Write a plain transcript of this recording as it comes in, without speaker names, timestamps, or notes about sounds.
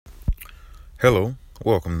Hello,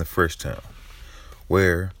 welcome to Fresh Town,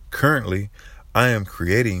 where currently I am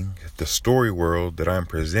creating the story world that I'm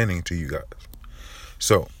presenting to you guys.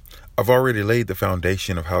 So, I've already laid the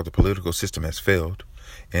foundation of how the political system has failed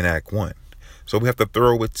in Act 1. So we have to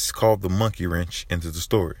throw what's called the monkey wrench into the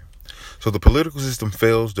story. So the political system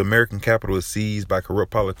fails, the American capital is seized by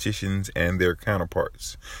corrupt politicians and their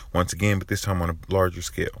counterparts, once again, but this time on a larger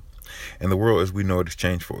scale. And the world as we know it has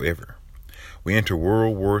changed forever. We enter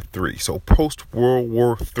World War III. So post-World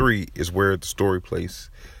War III is where the story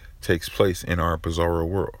takes place in our bizarro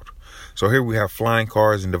world. So here we have flying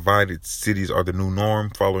cars and divided cities are the new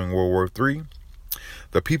norm following World War III.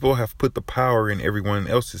 The people have put the power in everyone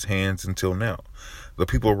else's hands until now. The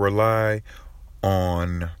people rely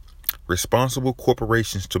on responsible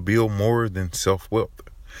corporations to build more than self-wealth.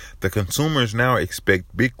 The consumers now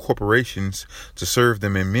expect big corporations to serve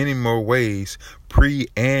them in many more ways pre-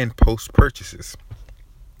 and post-purchases.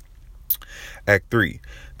 Act 3.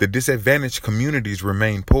 The disadvantaged communities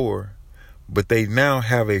remain poor, but they now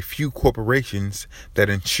have a few corporations that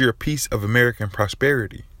ensure peace of American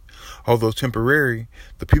prosperity. Although temporary,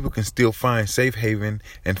 the people can still find safe haven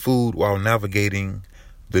and food while navigating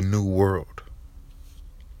the new world.